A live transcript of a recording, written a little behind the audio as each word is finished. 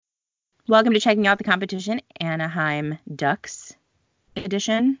Welcome to Checking Out the Competition, Anaheim Ducks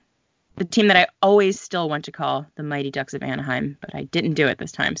edition. The team that I always still want to call the Mighty Ducks of Anaheim, but I didn't do it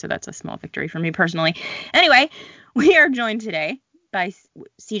this time, so that's a small victory for me personally. Anyway, we are joined today by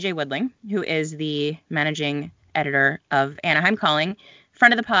CJ Woodling, who is the managing editor of Anaheim Calling,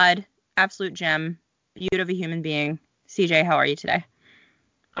 friend of the pod, absolute gem, beaut of a human being. CJ, how are you today?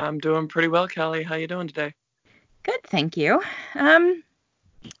 I'm doing pretty well, Kelly. How you doing today? Good, thank you.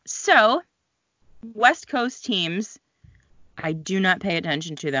 So, West Coast teams, I do not pay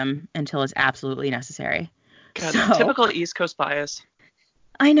attention to them until it's absolutely necessary. God, typical East Coast bias.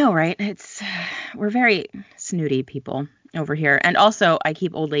 I know, right? We're very snooty people over here. And also, I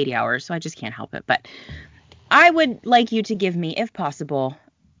keep old lady hours, so I just can't help it. But I would like you to give me, if possible,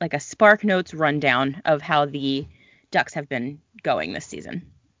 like a Spark Notes rundown of how the Ducks have been going this season.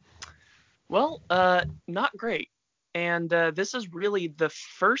 Well, not great. And this is really the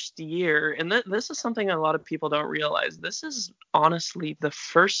first year, and this is something a lot of people don't realize. This is honestly the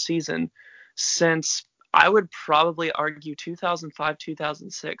first season since I would probably argue 2005,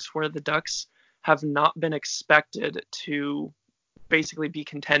 2006, where the Ducks have not been expected to basically be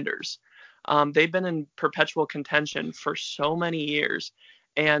contenders. They've been in perpetual contention for so many years.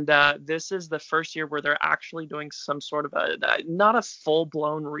 And this is the first year where they're actually doing some sort of not a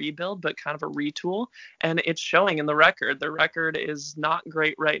full-blown rebuild, but kind of a retool. And it's showing in the record. The record is not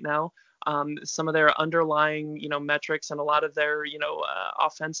great right now. Some of their underlying, metrics and a lot of their,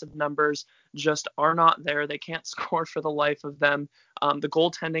 offensive numbers just are not there. They can't score for the life of them. The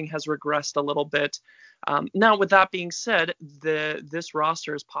goaltending has regressed a little bit. Now, with that being said, this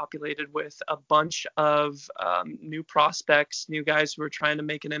roster is populated with a bunch of new prospects, new guys who are trying to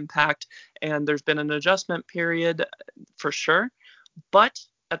make an impact, and there's been an adjustment period for sure. But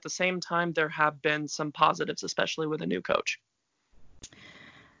at the same time, there have been some positives, especially with a new coach.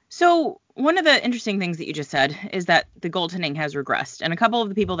 So one of the interesting things that you just said is that the goaltending has regressed. And a couple of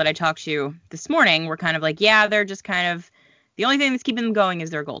the people that I talked to this morning were kind of like, yeah, they're just kind of the only thing that's keeping them going is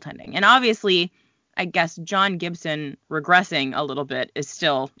their goaltending. And obviously, I guess John Gibson regressing a little bit is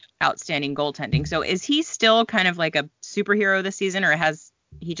still outstanding goaltending. So is he still kind of like a superhero this season, or has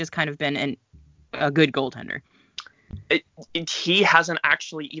he just kind of been a good goaltender? He hasn't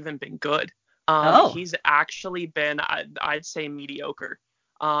actually even been good. He's actually been, I'd say, mediocre.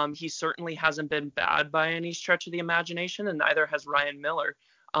 He certainly hasn't been bad by any stretch of the imagination, and neither has Ryan Miller.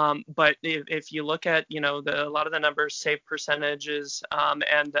 But if you look at, a lot of the numbers, save percentages,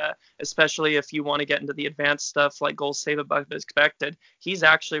 and especially if you want to get into the advanced stuff like goals save above expected, he's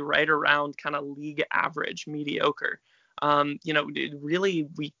actually right around kind of league average, mediocre. Really,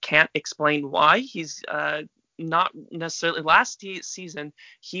 we can't explain why. He's not necessarily last season.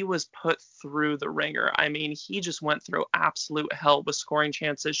 He was put through the ringer. I mean, he just went through absolute hell with scoring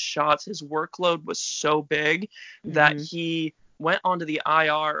chances, shots. His workload was so big that he went onto the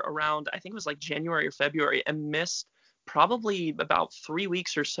IR around, I think it was like January or February, and missed probably about 3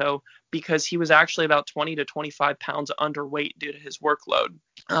 weeks or so because he was actually about 20 to 25 pounds underweight due to his workload.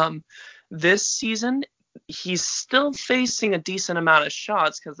 This season, he's still facing a decent amount of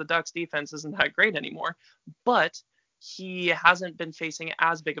shots because the Ducks defense isn't that great anymore, but he hasn't been facing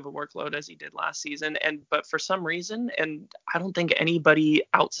as big of a workload as he did last season. But for some reason, and I don't think anybody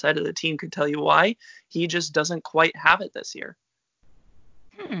outside of the team could tell you why, he just doesn't quite have it this year.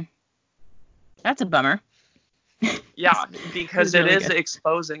 That's a bummer. Yeah, because it is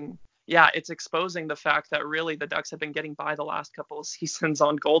exposing. Yeah, it's exposing the fact that really the Ducks have been getting by the last couple of seasons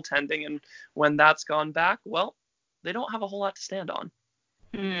on goaltending, and when that's gone back, well, they don't have a whole lot to stand on.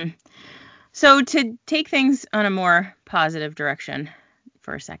 So to take things on a more positive direction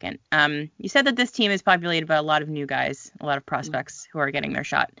for a second, you said that this team is populated by a lot of new guys, a lot of prospects who are getting their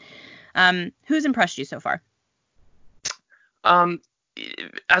shot. Who's impressed you so far?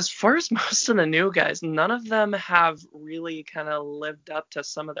 As far as most of the new guys, none of them have really kind of lived up to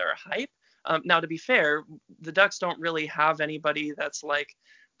some of their hype. Now, to be fair, the Ducks don't really have anybody that's like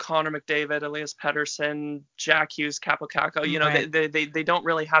Connor McDavid, Elias Pettersson, Jack Hughes, Capo Caco. Right. They don't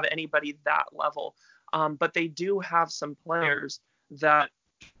really have anybody that level. But they do have some players that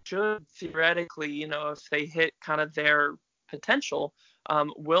should theoretically, if they hit kind of their potential,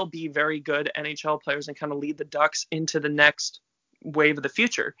 will be very good NHL players and kind of lead the Ducks into the next wave of the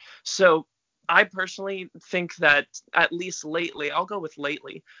future. So I personally think that at least lately, I'll go with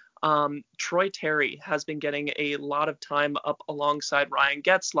lately, Troy Terry has been getting a lot of time up alongside Ryan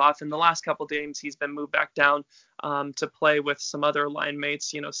Getzlaf. In the last couple games, he's been moved back down to play with some other line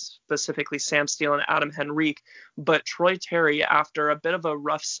mates, specifically Sam Steele and Adam Henrique. But Troy Terry, after a bit of a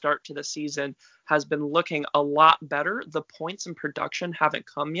rough start to the season, has been looking a lot better. The points and production haven't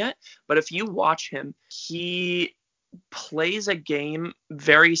come yet, but if you watch him, he plays a game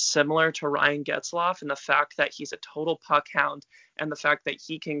very similar to Ryan Getzlaf in the fact that he's a total puck hound and the fact that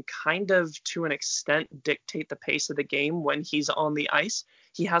he can kind of, to an extent, dictate the pace of the game when he's on the ice.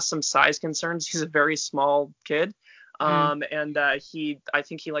 He has some size concerns. He's a very small kid. And I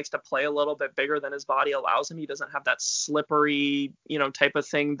think he likes to play a little bit bigger than his body allows him. He doesn't have that slippery, type of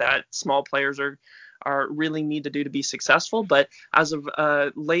thing that small players are really need to do to be successful. But as of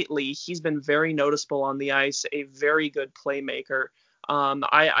lately, he's been very noticeable on the ice, a very good playmaker.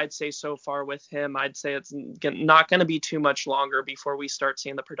 I'd say so far with him, I'd say it's not going to be too much longer before we start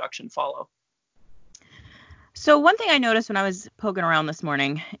seeing the production follow. So one thing I noticed when I was poking around this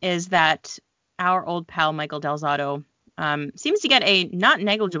morning is that our old pal Michael Del Zotto seems to get a not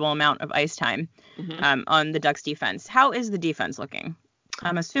negligible amount of ice time on the Ducks defense. How is the defense looking?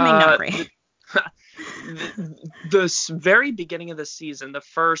 I'm assuming not great. The very beginning of the season, the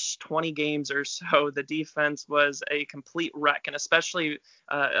first 20 games or so, the defense was a complete wreck. And especially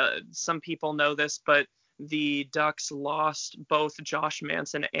some people know this, but the Ducks lost both Josh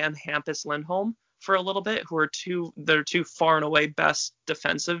Manson and Hampus Lindholm for a little bit, who are they're two far and away best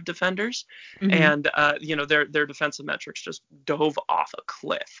defensive defenders. And, their defensive metrics just dove off a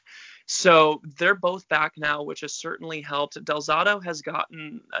cliff. So they're both back now, which has certainly helped. Del Zotto has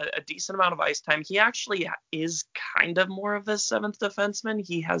gotten a decent amount of ice time. He actually is kind of more of a seventh defenseman.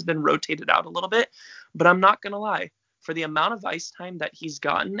 He has been rotated out a little bit, but I'm not going to lie. For the amount of ice time that he's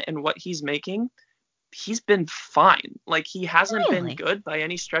gotten and what he's making, he's been fine. Like, he hasn't been good by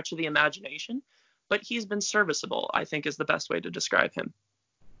any stretch of the imagination, but he's been serviceable, I think is the best way to describe him.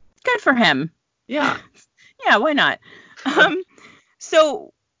 Good for him. Yeah. Yeah, why not?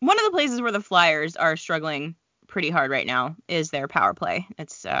 So one of the places where the Flyers are struggling pretty hard right now is their power play.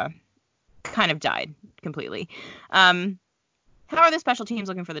 It's kind of died completely. How are the special teams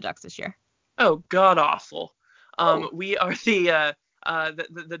looking for the Ducks this year? Oh, god awful. We are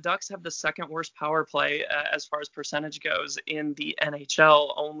the Ducks have the second worst power play as far as percentage goes in the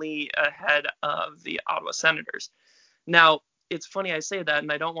NHL, only ahead of the Ottawa Senators. Now, it's funny I say that,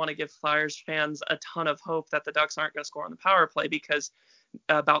 and I don't want to give Flyers fans a ton of hope that the Ducks aren't going to score on the power play, because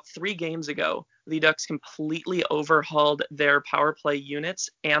about 3 games ago, the Ducks completely overhauled their power play units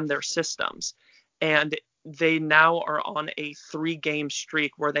and their systems. And they now are on a 3-game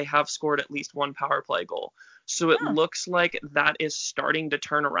streak where they have scored at least one power play goal. So it looks like that is starting to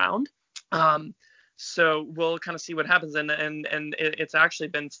turn around. So we'll kind of see what happens. And it's actually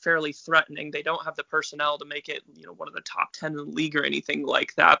been fairly threatening. They don't have the personnel to make it, one of the top 10 in the league or anything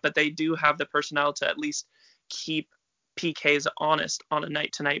like that, but they do have the personnel to at least keep PKs honest on a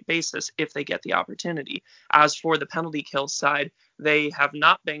night-to-night basis if they get the opportunity. As for the penalty kill side, they have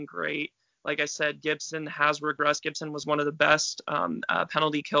not been great. Like I said, Gibson has regressed. Gibson was one of the best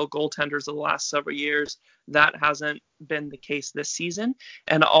penalty kill goaltenders of the last several years. That hasn't been the case this season.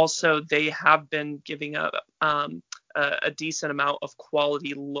 And also, they have been giving up a decent amount of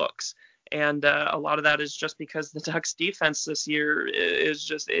quality looks. And a lot of that is just because the Ducks defense this year is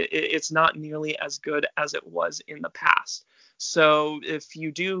just, it's not nearly as good as it was in the past. So if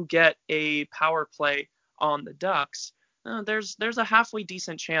you do get a power play on the Ducks, there's a halfway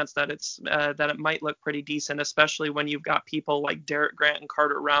decent chance that it might look pretty decent, especially when you've got people like Derek Grant and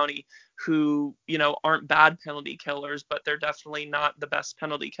Carter Rowney, who aren't bad penalty killers, but they're definitely not the best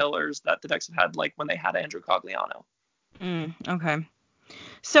penalty killers that the Ducks have had, like when they had Andrew Cogliano. Okay.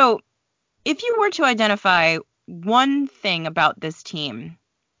 So if you were to identify one thing about this team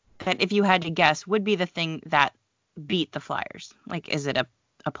that, if you had to guess, would be the thing that beat the Flyers, like, is it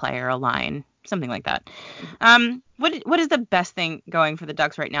a player, a line, something like that? What is the best thing going for the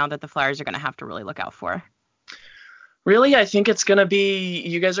Ducks right now that the Flyers are going to have to really look out for? Really, I think it's going to be,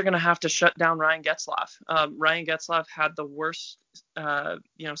 you guys are going to have to shut down Ryan Getzlaf. Ryan Getzlaf had the worst,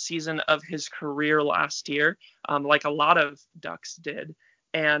 season of his career last year, like a lot of Ducks did.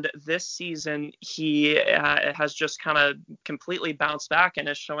 And this season, he has just kind of completely bounced back and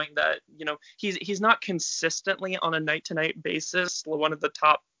is showing that, he's not consistently on a night-to-night basis one of the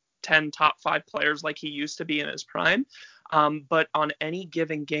top 10, top 5 players like he used to be in his prime. But on any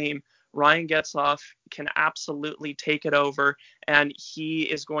given game, Ryan Getzlaf can absolutely take it over, and he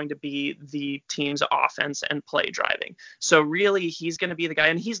is going to be the team's offense and play driving. So really, he's going to be the guy,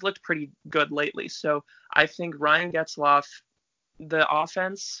 and he's looked pretty good lately. So I think Ryan Getzlaf, the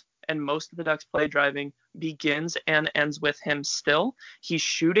offense, and most of the Ducks play driving begins and ends with him still. He's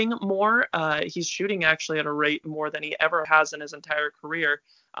shooting more. He's shooting actually at a rate more than he ever has in his entire career,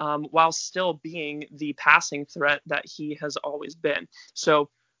 while still being the passing threat that he has always been. So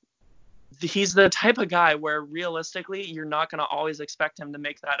he's the type of guy where realistically you're not going to always expect him to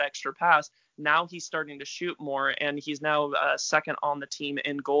make that extra pass. Now he's starting to shoot more, and he's now second on the team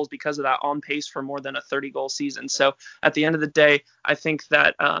in goals because of that, on pace for more than a 30-goal season. So at the end of the day, I think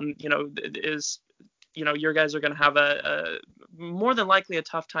that your guys are going to have a more than likely a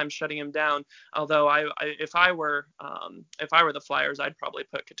tough time shutting him down. Although if I were the Flyers, I'd probably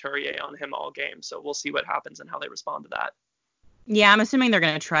put Couturier on him all game. So we'll see what happens and how they respond to that. Yeah, I'm assuming they're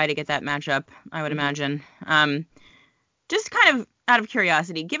going to try to get that matchup, I would imagine. Just kind of out of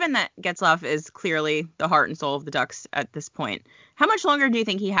curiosity, given that Getzlaf is clearly the heart and soul of the Ducks at this point, how much longer do you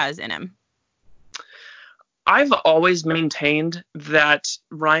think he has in him? I've always maintained that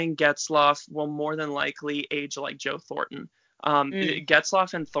Ryan Getzlaf will more than likely age like Joe Thornton.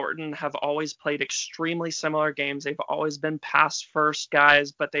 Getzlaf and Thornton have always played extremely similar games. They've always been pass first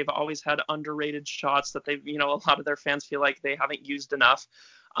guys, but they've always had underrated shots that they've, a lot of their fans feel like they haven't used enough.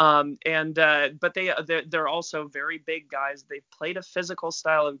 But they're also very big guys. They've played a physical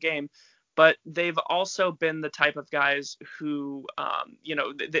style of game, but they've also been the type of guys who,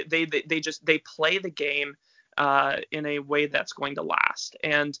 they play the game in a way that's going to last.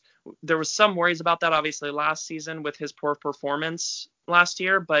 And there was some worries about that, obviously, last season with his poor performance last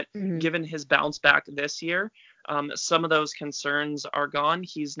year. But given his bounce back this year, some of those concerns are gone.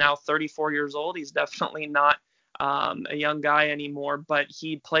 He's now 34 years old. He's definitely not a young guy anymore, but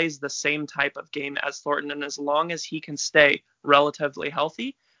he plays the same type of game as Thornton. And as long as he can stay relatively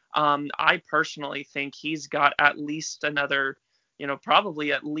healthy, I personally think he's got at least another,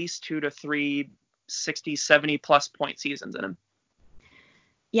 probably at least 2 to 3 60, 70 plus point seasons in him.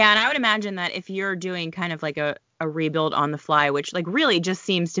 Yeah, and I would imagine that if you're doing kind of like a rebuild on the fly, which like really just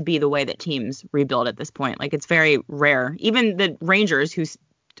seems to be the way that teams rebuild at this point. Like it's very rare. Even the Rangers, who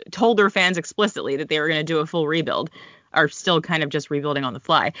told their fans explicitly that they were going to do a full rebuild, are still kind of just rebuilding on the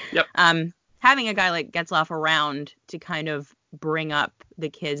fly. Yep. Having a guy like Getzlaf around to kind of bring up the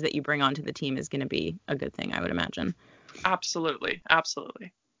kids that you bring onto the team is going to be a good thing, I would imagine. Absolutely.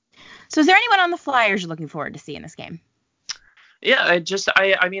 So is there anyone on the Flyers you're looking forward to see in this game? Yeah,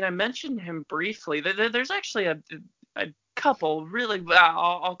 I mentioned him briefly. There's actually a couple, really.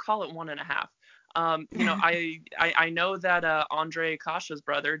 I'll call it 1.5. I know that Andre Kasha's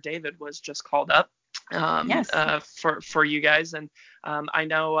brother David was just called up for you guys, and I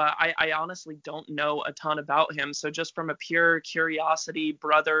know I honestly don't know a ton about him. So just from a pure curiosity,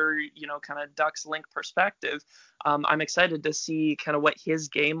 brother, kind of Ducks link perspective, I'm excited to see kind of what his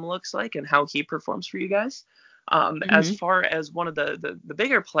game looks like and how he performs for you guys. As far as one of the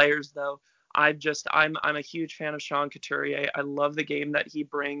bigger players, though, I'm a huge fan of Sean Couturier. I love the game that he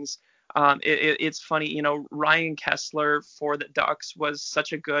brings. It's funny, Ryan Kesler for the Ducks was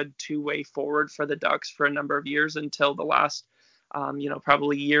such a good two-way forward for the Ducks for a number of years until the last,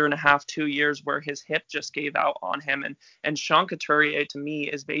 probably 1.5 years, 2 years, where his hip just gave out on him. And Sean Couturier, to me,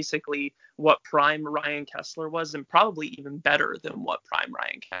 is basically what prime Ryan Kesler was, and probably even better than what prime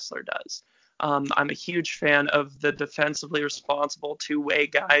Ryan Kesler does. I'm a huge fan of the defensively responsible two-way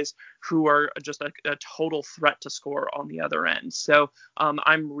guys who are just a total threat to score on the other end. So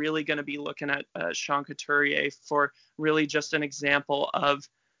I'm really going to be looking at Sean Couturier for really just an example of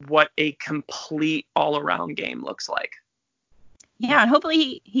what a complete all-around game looks like. Yeah, and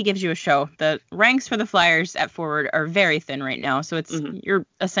hopefully he gives you a show. The ranks for the Flyers at forward are very thin right now, so it's you're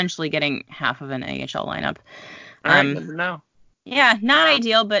essentially getting half of an AHL lineup. All right, good to know. Yeah, not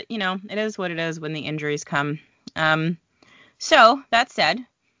ideal, but, it is what it is when the injuries come. So, that said,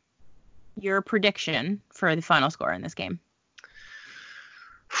 your prediction for the final score in this game.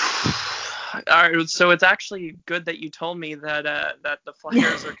 All right, so it's actually good that you told me that the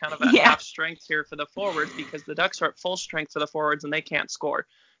Flyers are kind of at half strength here for the forwards, because the Ducks are at full strength for the forwards and they can't score.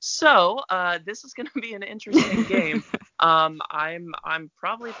 So this is going to be an interesting game. I'm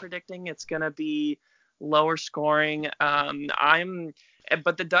probably predicting it's going to be lower scoring.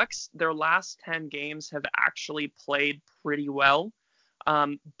 But the Ducks, their last 10 games have actually played pretty well.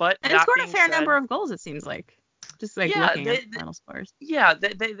 But and scored a fair number of goals, it seems like. Just looking at the final scores. Yeah,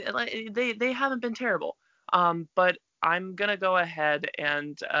 they haven't been terrible. But I'm gonna go ahead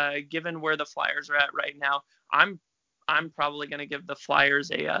and given where the Flyers are at right now, I'm probably gonna give the Flyers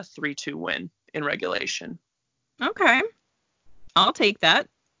a 3-2 win in regulation. Okay, I'll take that.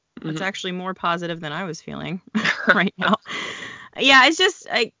 It's actually more positive than I was feeling right now. Yeah, it's just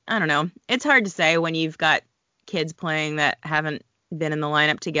I don't know. It's hard to say when you've got kids playing that haven't been in the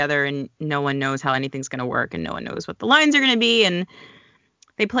lineup together, and no one knows how anything's going to work, and no one knows what the lines are going to be. And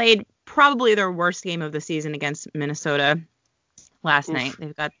they played probably their worst game of the season against Minnesota last night.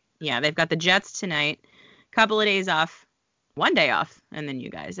 They've got the Jets tonight, couple of days off, 1 day off, and then you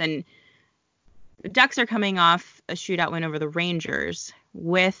guys. And the Ducks are coming off a shootout win over the Rangers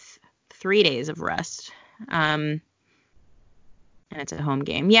with 3 days of rest. And it's a home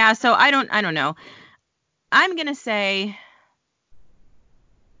game. Yeah, so I don't know. I'm going to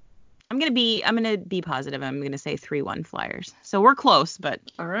be positive. I'm going to say 3-1 Flyers. So we're close, but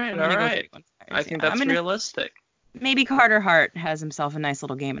all right. I think that's realistic. Maybe Carter Hart has himself a nice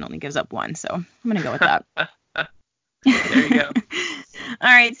little game and only gives up 1, so I'm going to go with that. There you go. All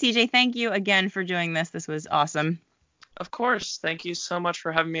right, CJ, thank you again for doing this. This was awesome. Of course. Thank you so much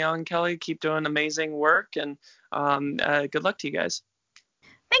for having me on, Kelly. Keep doing amazing work, and good luck to you guys.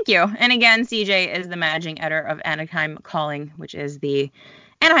 Thank you. And again, CJ is the managing editor of Anaheim Calling, which is the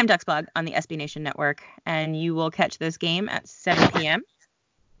Anaheim Ducks blog on the SB Nation Network. And you will catch this game at 7 p.m.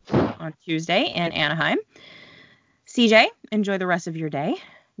 on Tuesday in Anaheim. CJ, enjoy the rest of your day.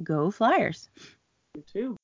 Go Flyers. You too.